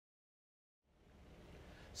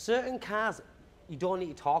Certain cars, you don't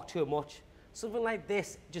need to talk too much. Something like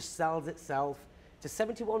this just sells itself. It's a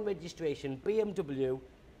 71 registration BMW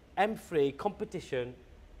M3 Competition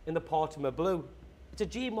in the Portimer blue. It's a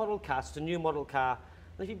G model car, it's a new model car.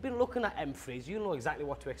 And if you've been looking at M3s, you'll know exactly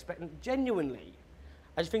what to expect. And genuinely,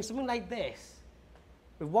 I just think something like this,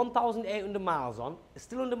 with 1,800 miles on, it's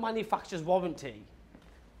still under manufacturer's warranty.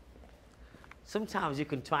 Sometimes you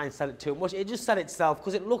can try and sell it too much. It just sells itself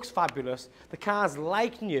because it looks fabulous. The car's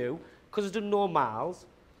like new because it's done no miles.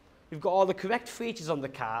 You've got all the correct features on the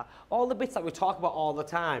car, all the bits that we talk about all the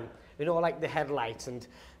time. You know, like the headlights and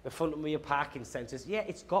the front and rear parking sensors. Yeah,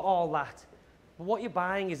 it's got all that. But what you're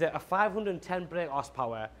buying is a 510 brake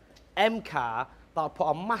horsepower M car that'll put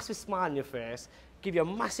a massive smile on your face, give you a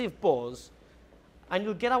massive buzz, and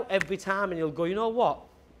you'll get out every time and you'll go, you know what?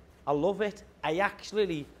 I love it. I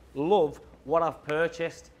actually love what I've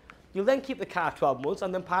purchased. You'll then keep the car 12 months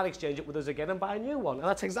and then part exchange it with us again and buy a new one. And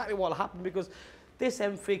that's exactly what will happen because this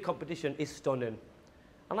M3 Competition is stunning.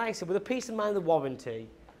 And like I said, with a peace of mind of warranty,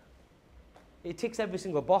 it ticks every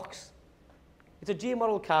single box. It's a G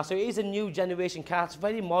model car, so it is a new generation car. It's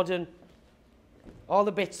very modern. All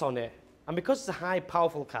the bits on it. And because it's a high,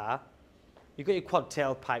 powerful car, you've got your quad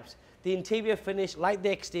tailpipes. The interior finish, like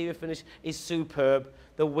the exterior finish, is superb.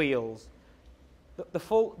 The wheels.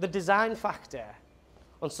 The design factor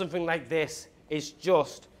on something like this is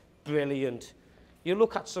just brilliant. You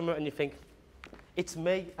look at something and you think, it's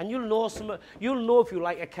me. And you'll know something. You'll know if you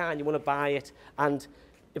like a car and you want to buy it and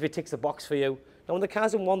if it ticks the box for you. Now, when the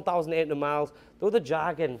car's in 1,800 miles, the other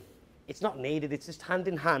jargon, it's not needed. It's just hand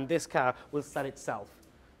in hand. This car will sell itself.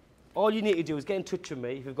 All you need to do is get in touch with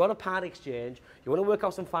me. If you've got a part exchange, you want to work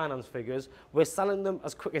out some finance figures, we're selling them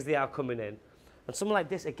as quick as they are coming in. And something like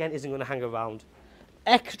this, again, isn't going to hang around.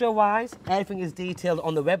 Extra-wise, everything is detailed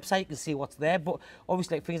on the website. You can see what's there, but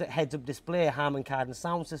obviously like things like heads-up display, Harman Kardon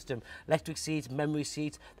sound system, electric seats, memory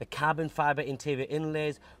seats, the carbon fibre interior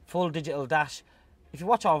inlays, full digital dash. If you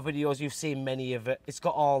watch our videos, you've seen many of it. It's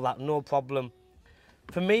got all that, no problem.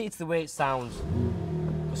 For me, it's the way it sounds.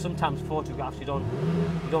 But sometimes photographs, you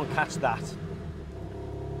don't catch that.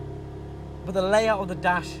 But the layout of the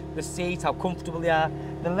dash, the seats, how comfortable they are,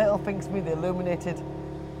 the little things for me, the illuminated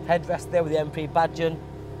headrest there with the M3 badging.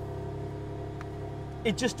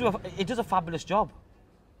 It does a fabulous job.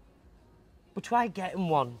 But try getting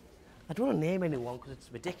one. I don't want to name anyone because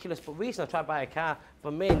it's ridiculous, but recently I tried to buy a car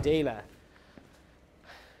from a main dealer.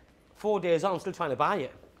 4 days on, I'm still trying to buy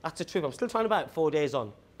it. That's the truth. I'm still trying to buy it 4 days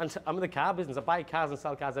on. And I'm in the car business. I buy cars and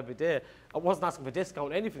sell cars every day. I wasn't asking for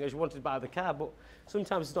discount or anything. I just wanted to buy the car, but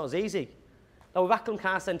sometimes it's not as easy. Now, with Acklam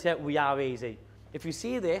Car Centre, we are easy. If you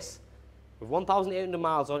see this, with 1,800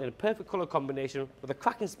 miles on, in a perfect colour combination, with a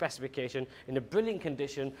cracking specification, in a brilliant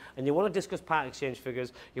condition, and you want to discuss part exchange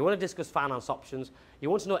figures, you want to discuss finance options, you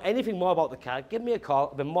want to know anything more about the car, give me a call.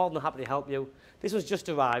 I'll be more than happy to help you. This was just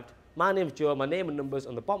arrived. My name's Joe. My name and number's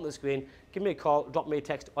on the bottom of the screen. Give me a call, drop me a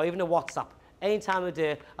text, or even a WhatsApp. Any time of the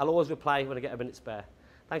day, I'll always reply when I get a minute spare.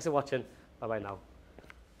 Thanks for watching. Bye-bye now.